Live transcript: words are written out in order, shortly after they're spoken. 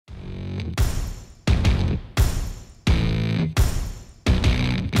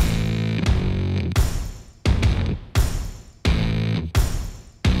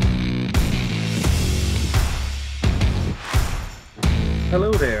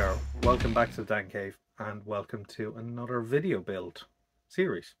welcome back to the Dan Cave and welcome to another video build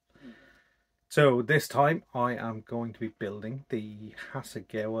series. So this time I am going to be building the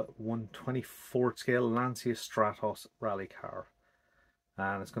Hasegawa 1/24 scale Lancia Stratos rally car,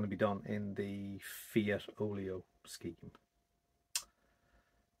 and it's going to be done in the Fiat Olio scheme.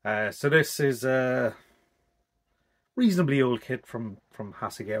 So this is a reasonably old kit from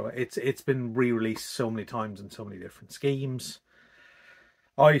Hasegawa. It's been re-released so many times in so many different schemes.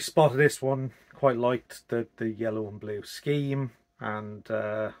 I spotted this one, quite liked the yellow and blue scheme, and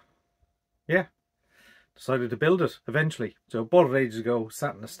yeah, decided to build it eventually. So bought it ages ago,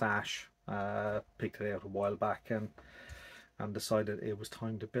 sat in a stash, picked it out a while back, and decided it was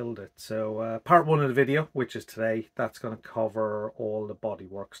time to build it. So part one of the video, which is today, that's going to cover all the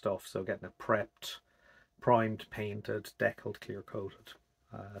bodywork stuff. So getting it prepped, primed, painted, decaled, clear coated.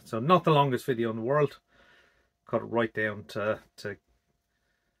 So not the longest video in the world. Cut it right down to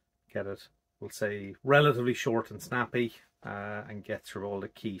get it, we'll say, relatively short and snappy, and get through all the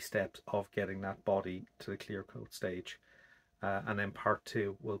key steps of getting that body to the clear coat stage. And then part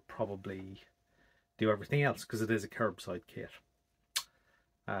two will probably do everything else because it is a curbside kit.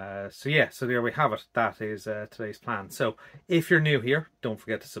 So yeah, so there we have it. That is today's plan. So if you're new here, don't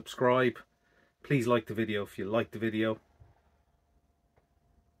forget to subscribe. Please like the video if you like the video,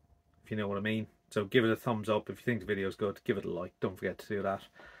 if you know what I mean. So give it a thumbs up. If you think the video is good, give it a like. Don't forget to do that.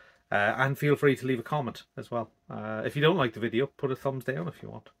 And feel free to leave a comment as well. If you don't like the video, put a thumbs down if you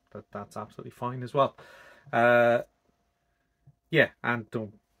want. That's absolutely fine as well. Yeah, and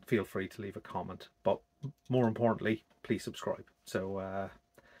don't feel free to leave a comment. But more importantly, please subscribe. So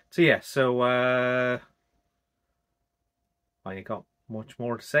yeah, so I ain't got much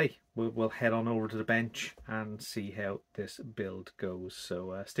more to say. We'll head on over to the bench and see how this build goes.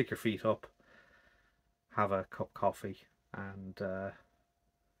 So stick your feet up, have a cup of coffee, and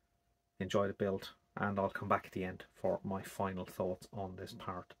enjoy the build, and I'll come back at the end for my final thoughts on this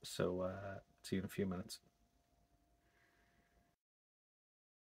part. So see you in a few minutes.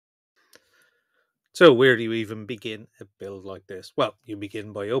 So where do you even begin a build like this? Well, you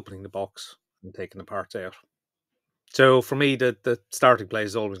begin by opening the box and taking the parts out. So for me, the starting place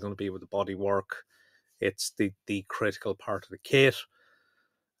is always going to be with the body work. It's the critical part of the kit.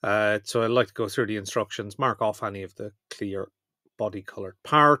 So I'd like to go through the instructions, mark off any of the clear body colored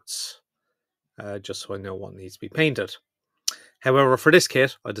parts, just so I know what needs to be painted. However, for this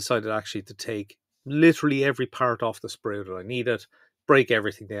kit, I decided actually to take literally every part off the sprue that I needed, break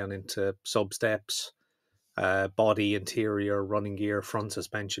everything down into sub-steps, body, interior, running gear, front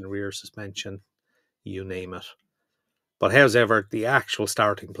suspension, rear suspension, you name it. But however, the actual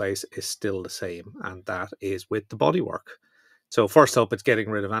starting place is still the same, and that is with the bodywork. So first up, it's getting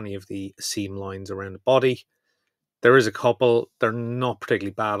rid of any of the seam lines around the body. There is a couple. They're not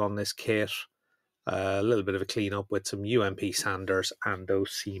particularly bad on this kit. A little bit of a clean up with some UMP sanders, and those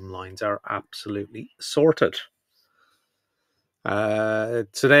seam lines are absolutely sorted. So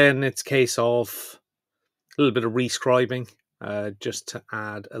then it's a case of a little bit of rescribing, just to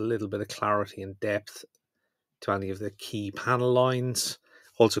add a little bit of clarity and depth to any of the key panel lines.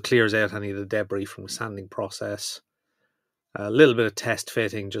 Also clears out any of the debris from the sanding process. A little bit of test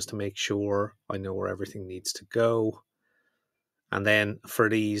fitting just to make sure I know where everything needs to go. And then for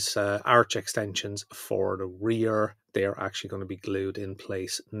these arch extensions for the rear, they are actually going to be glued in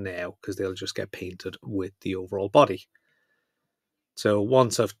place now because they'll just get painted with the overall body. So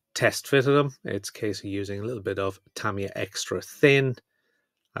once I've test fitted them, it's a case of using a little bit of Tamiya Extra Thin,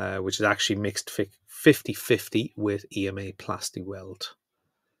 which is actually mixed 50-50 with EMA Plasti Weld.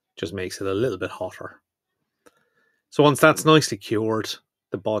 Just makes it a little bit hotter. So once that's nicely cured,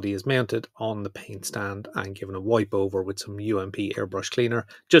 the body is mounted on the paint stand and given a wipe over with some UMP airbrush cleaner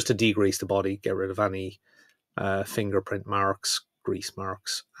just to degrease the body, get rid of any fingerprint marks, grease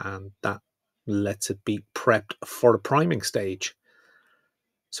marks, and that lets it be prepped for the priming stage.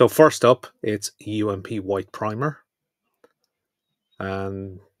 So first up, it's UMP white primer,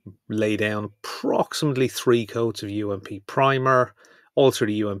 and lay down approximately 3 coats of UMP primer, also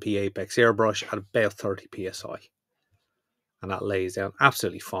the UMP Apex airbrush at about 30 psi. And that lays down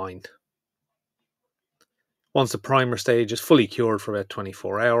absolutely fine. Once the primer stage is fully cured for about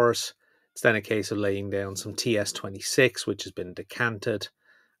 24 hours, it's then a case of laying down some TS26, which has been decanted,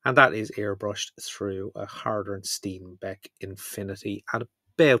 and that is airbrushed through a Harder & Steenbeck Infinity at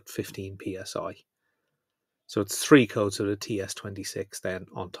about 15 psi. So it's 3 coats of the TS26 then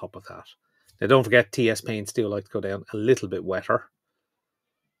on top of that. Now don't forget, TS paints do like to go down a little bit wetter.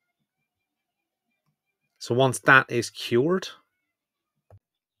 So once that is cured,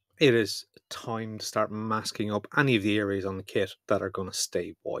 it is time to start masking up any of the areas on the kit that are going to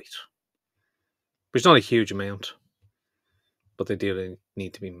stay white. Which is not a huge amount, but they do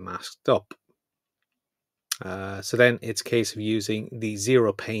need to be masked up. So then it's a case of using the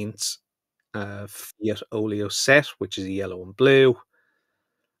Zero Paints Fiat Oleo set, which is yellow and blue.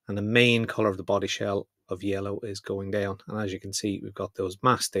 And the main colour of the body shell of yellow is going down. And as you can see, we've got those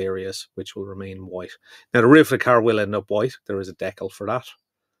masked areas, which will remain white. Now, the roof of the car will end up white. There is a decal for that.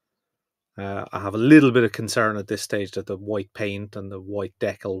 I have a little bit of concern at this stage that the white paint and the white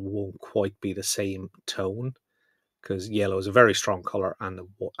decal won't quite be the same tone, because yellow is a very strong colour and it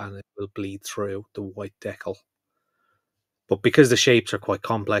will bleed through the white decal. But because the shapes are quite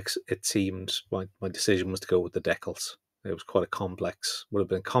complex, it seemed my decision was to go with the decals. It was quite a complex, would have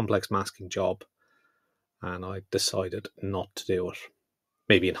been a complex masking job, and I decided not to do it.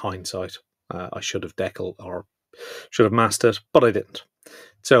 Maybe in hindsight, I should have decal or should have masked it, but I didn't.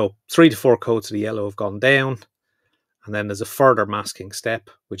 So 3 to 4 coats of the yellow have gone down, and then there's a further masking step,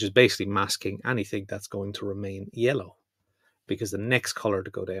 which is basically masking anything that's going to remain yellow, because the next colour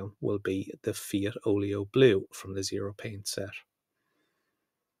to go down will be the Fiat Oleo Blue from the Zero Paint set.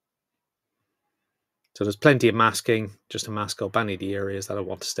 So there's plenty of masking just to mask up any of the areas that I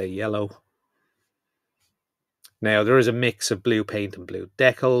want to stay yellow. Now, there is a mix of blue paint and blue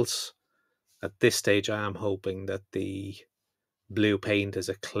decals. At this stage, I am hoping that the blue paint is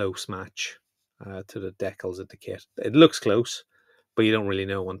a close match to the decals of the kit. It looks close, but you don't really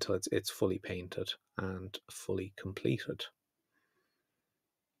know until it's fully painted and fully completed.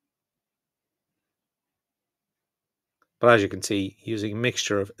 But as you can see, using a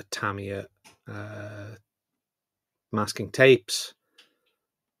mixture of Tamiya masking tapes,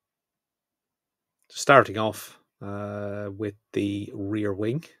 starting off with the rear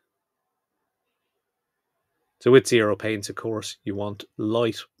wing. So with Zero Paints, of course, you want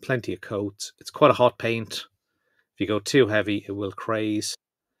light, plenty of coats. It's quite a hot paint. If you go too heavy, it will craze.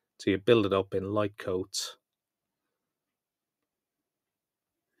 So you build it up in light coats.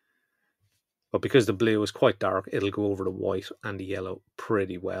 But because the blue is quite dark, it'll go over the white and the yellow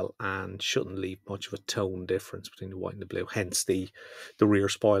pretty well and shouldn't leave much of a tone difference between the white and the blue. Hence the rear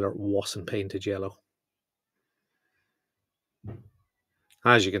spoiler wasn't painted yellow.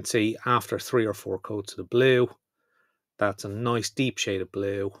 As you can see, after 3 or 4 coats of the blue, that's a nice deep shade of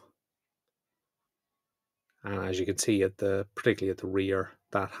blue. And as you can see, particularly at the rear,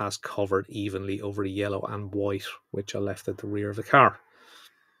 that has covered evenly over the yellow and white, which I left at the rear of the car.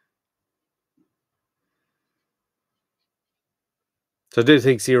 So I do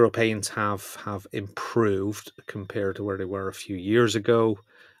think Zero Paints have improved compared to where they were a few years ago.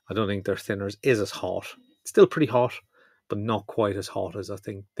 I don't think their thinners is as hot. It's still pretty hot, but not quite as hot as I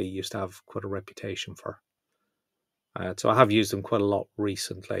think they used to have quite a reputation for. So I have used them quite a lot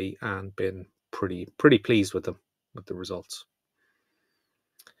recently and been pretty pleased with them, with the results.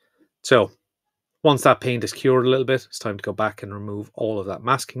 So once that paint is cured a little bit, it's time to go back and remove all of that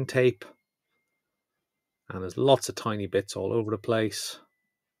masking tape. And there's lots of tiny bits all over the place.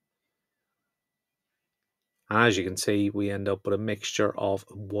 And as you can see, we end up with a mixture of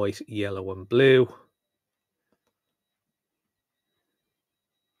white, yellow and blue.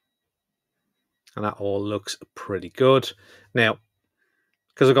 And that all looks pretty good. Now,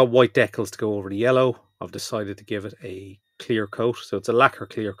 because I've got white decals to go over the yellow, I've decided to give it a clear coat. So it's a lacquer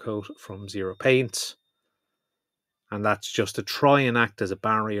clear coat from Zero Paints. And that's just to try and act as a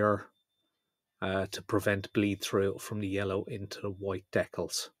barrier to prevent bleed through from the yellow into the white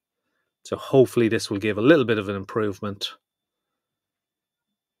decals. So hopefully this will give a little bit of an improvement.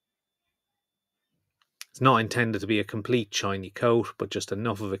 It's not intended to be a complete shiny coat, but just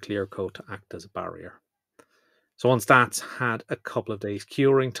enough of a clear coat to act as a barrier. So once that's had a couple of days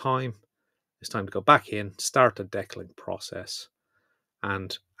curing time, it's time to go back in, start the decaling process.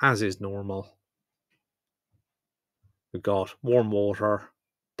 And as is normal, we've got warm water,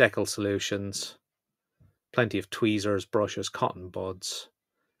 decal solutions, plenty of tweezers, brushes, cotton buds,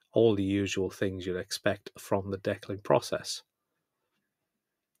 all the usual things you'd expect from the decaling process.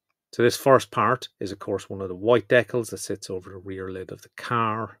 So this first part is, of course, one of the white decals that sits over the rear lid of the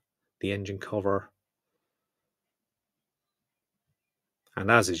car, the engine cover. And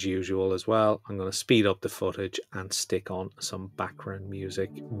as is usual as well, I'm going to speed up the footage and stick on some background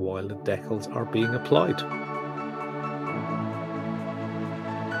music while the decals are being applied.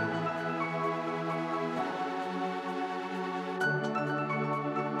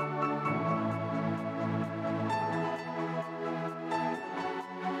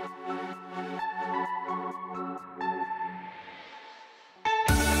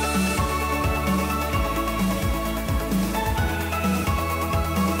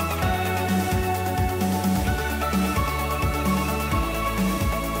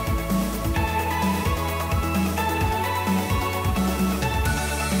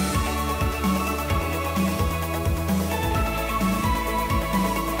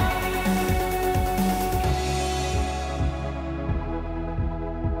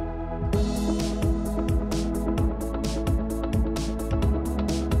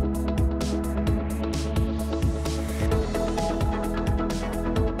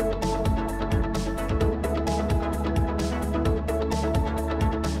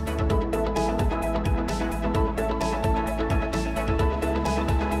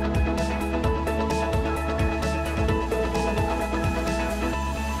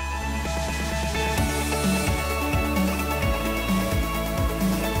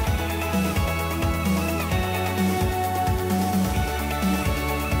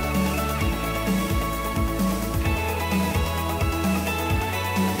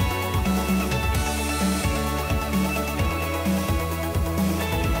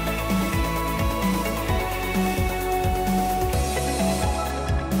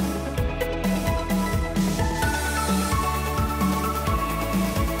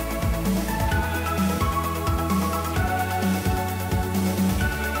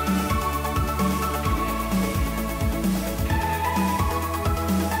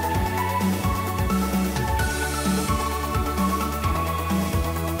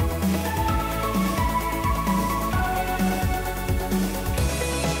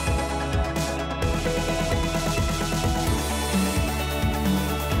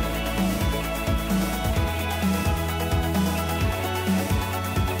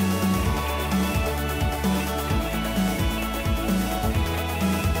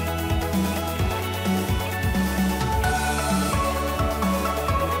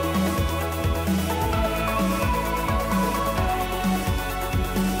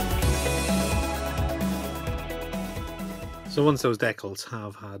 So once those decals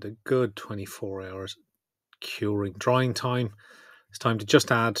have had a good 24 hours curing drying time, it's time to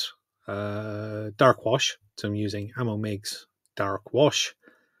just add dark wash. So I'm using Ammo Mig's dark wash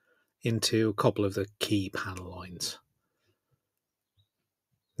into a couple of the key panel lines.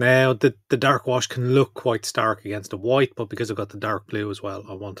 Now, the dark wash can look quite stark against the white, but because I've got the dark blue as well,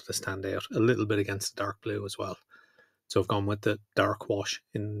 I wanted to stand out a little bit against the dark blue as well. So I've gone with the dark wash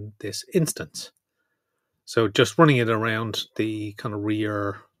in this instance. So just running it around the kind of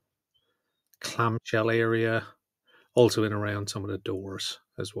rear clamshell area, also in around some of the doors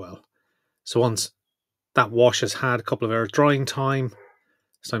as well. So once that wash has had a couple of hours drying time,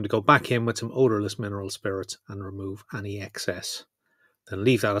 it's time to go back in with some odorless mineral spirits and remove any excess. Then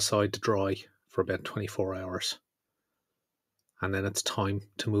leave that aside to dry for about 24 hours. And then it's time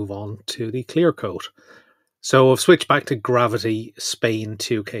to move on to the clear coat. So I've switched back to Gravity Spain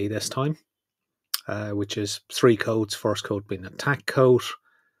 2K this time, which is 3 coats, first coat being a tack coat.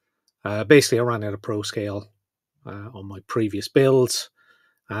 Basically, I ran out of Pro Scale on my previous builds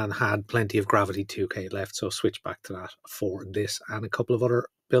and had plenty of Gravity 2K left, so switched back to that for this and a couple of other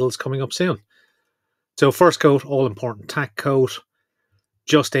builds coming up soon. So first coat, all important tack coat,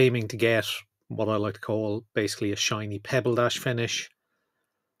 just aiming to get what I like to call basically a shiny pebble dash finish.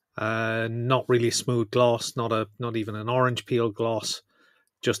 Not really a smooth gloss, not even an orange peel gloss,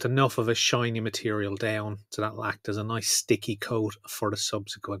 just enough of a shiny material down so that'll act as a nice sticky coat for the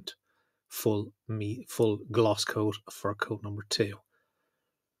subsequent full gloss coat for coat number 2.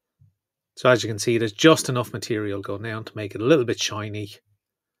 So as you can see, there's just enough material going down to make it a little bit shiny,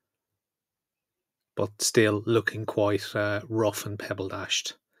 but still looking quite rough and pebble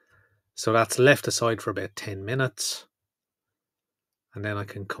dashed. So that's left aside for about 10 minutes. And then I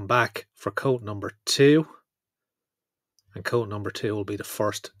can come back for coat number 2. And coat number 2 will be the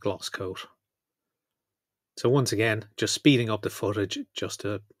first gloss coat. So once again, just speeding up the footage just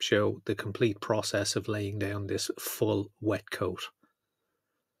to show the complete process of laying down this full wet coat.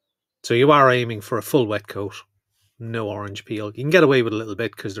 So you are aiming for a full wet coat, no orange peel. You can get away with a little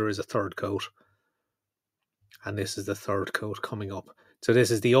bit because there is a third coat. And this is the third coat coming up. So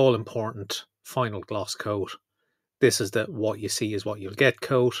this is the all-important final gloss coat. This is the what you see is what you'll get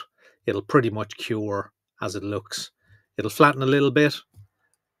coat. It'll pretty much cure as it looks. It'll flatten a little bit,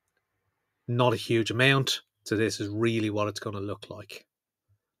 not a huge amount. So this is really what it's going to look like.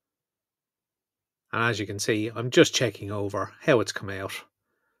 And as you can see, I'm just checking over how it's come out.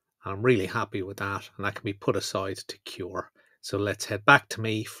 And I'm really happy with that. And that can be put aside to cure. So let's head back to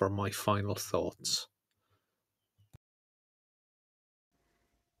me for my final thoughts.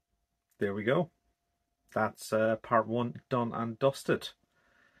 There we go. That's part 1 done and dusted.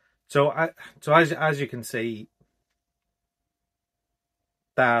 So as you can see,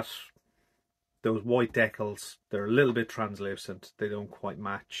 that those white decals, they're a little bit translucent. They don't quite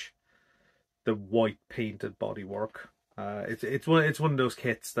match the white painted bodywork. It's one of those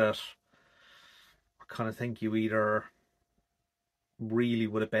kits that I kind of think you either really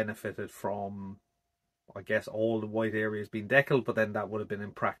would have benefited from, I guess, all the white areas being decaled, but then that would have been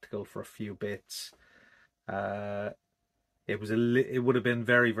impractical for a few bits. It would have been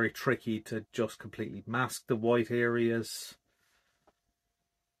very, very tricky to just completely mask the white areas.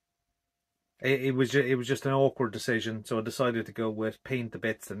 It was just an awkward decision, so I decided to go with paint the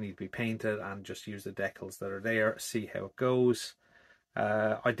bits that need to be painted and just use the decals that are there, see how it goes.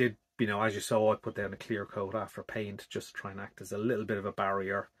 I did, as you saw, I put down a clear coat after paint just to try and act as a little bit of a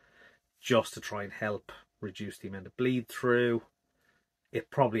barrier, just to try and help reduce the amount of bleed through.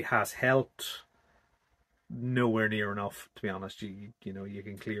 It probably has helped. Nowhere near enough, to be honest. You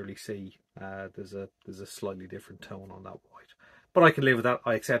can clearly see there's a slightly different tone on that white, but I can live with that.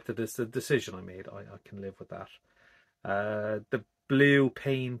 I accept it as the decision I made. I can live with that. The blue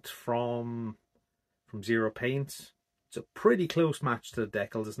paint from Zero Paints, it's a pretty close match to the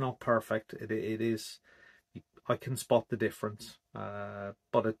decals. It's not perfect. It is. I can spot the difference,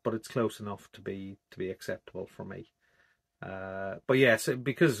 but it's close enough to be acceptable for me. But yes,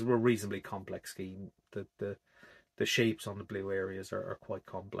 because we're a reasonably complex scheme, the shapes on the blue areas are quite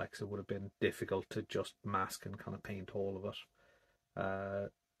complex. It would have been difficult to just mask and kind of paint all of it.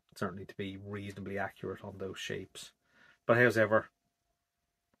 Certainly to be reasonably accurate on those shapes. But however,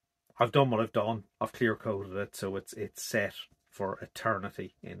 I've done what I've done. I've clear coated it, so it's set for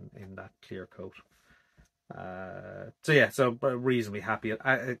eternity in that clear coat. So yeah, so reasonably happy.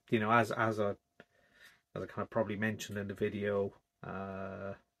 As I kind of probably mentioned in the video,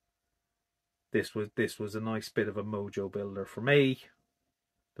 this was a nice bit of a mojo builder for me.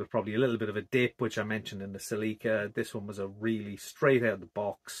 There was probably a little bit of a dip, which I mentioned in the Celica. This one was a really straight out of the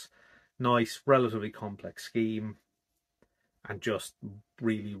box, nice, relatively complex scheme. and just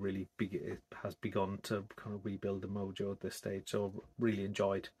really, really it has begun to kind of rebuild the mojo at this stage. So really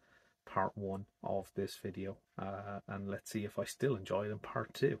enjoyed part 1 of this video, and let's see if I still enjoy it in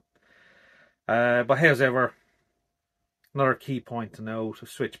part 2. But how's ever, another key point to note, to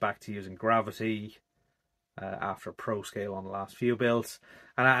switch back to using gravity after pro scale on the last few builds,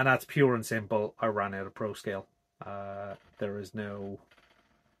 and that's pure and simple. I ran out of pro scale. There is no,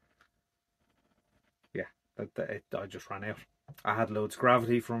 I just ran out. I had loads of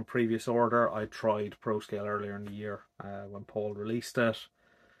gravity from a previous order. I tried pro scale earlier in the year when Paul released it,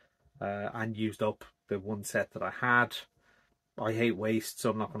 and used up the one set that I had. I hate waste, so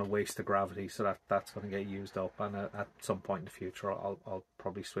I'm not going to waste the gravity, so that's going to get used up, and at some point in the future I'll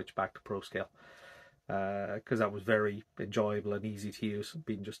probably switch back to pro scale, because that was very enjoyable and easy to use,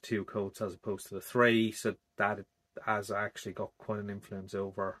 being just 2 coats as opposed to the 3, so that has actually got quite an influence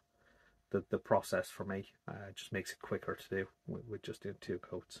over the process for me. It just makes it quicker to do with just doing 2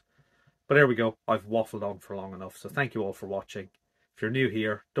 coats. But there we go, I've waffled on for long enough, so thank you all for watching. If you're new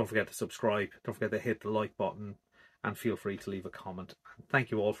here, don't forget to subscribe, don't forget to hit the like button, and feel free to leave a comment.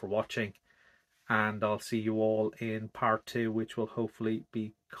 Thank you all for watching, and I'll see you all in part 2, which will hopefully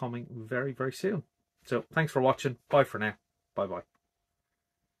be coming very, very soon. So thanks for watching. Bye for now. Bye bye.